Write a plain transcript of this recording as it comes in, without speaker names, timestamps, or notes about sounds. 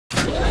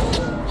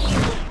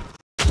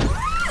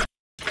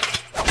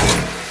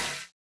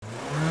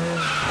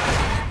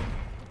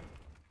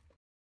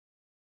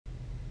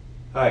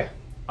Hi,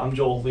 I'm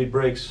Joel of Lead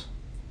Brakes,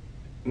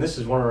 and this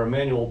is one of our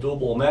manual dual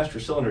bowl master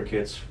cylinder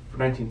kits for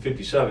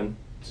 1957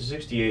 to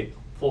 68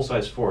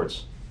 full-size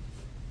Fords.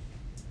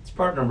 It's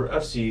part number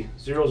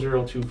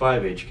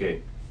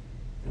FC0025HK,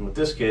 and with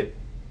this kit,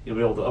 you'll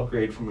be able to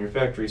upgrade from your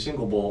factory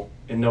single bowl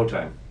in no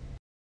time.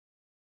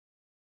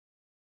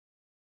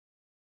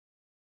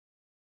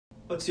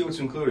 Let's see what's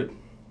included.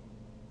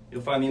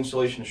 You'll find the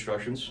installation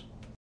instructions,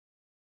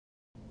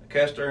 a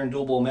cast iron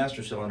dual bowl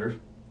master cylinder,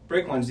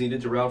 brake lines needed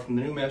to route from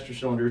the new master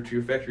cylinder to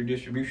your factory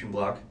distribution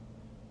block.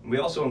 And we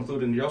also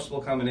include an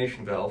adjustable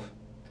combination valve,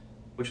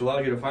 which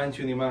allows you to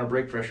fine-tune the amount of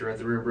brake pressure at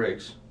the rear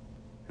brakes.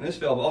 And this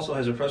valve also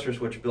has a pressure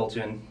switch built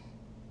in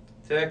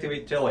to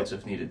activate taillights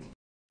if needed.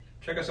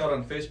 Check us out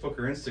on Facebook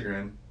or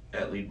Instagram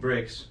at Lead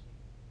Brakes.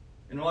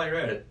 And while you're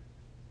at it,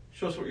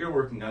 show us what you're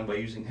working on by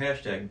using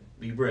hashtag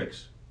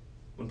LeadBrakes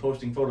when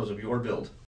posting photos of your build.